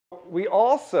we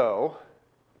also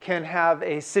can have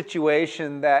a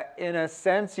situation that, in a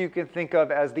sense, you can think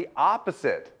of as the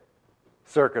opposite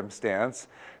circumstance,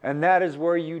 and that is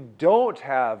where you don't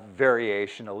have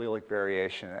variation, allelic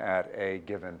variation, at a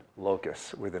given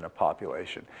locus within a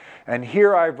population. And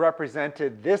here I've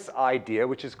represented this idea,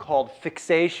 which is called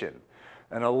fixation.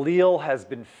 An allele has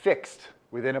been fixed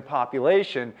within a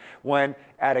population when,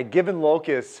 at a given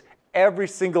locus, every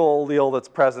single allele that's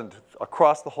present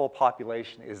across the whole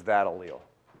population is that allele.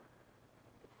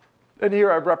 And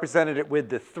here I've represented it with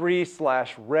the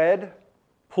 3/red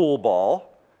pool ball.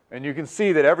 And you can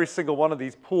see that every single one of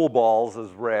these pool balls is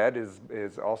red,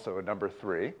 is also a number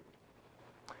 3.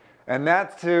 And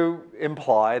that's to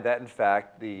imply that, in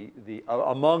fact,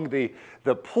 among the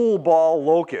pool ball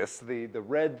locus, the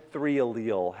red 3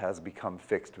 allele has become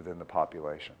fixed within the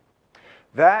population.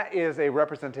 That is a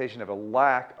representation of a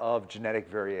lack of genetic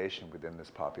variation within this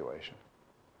population.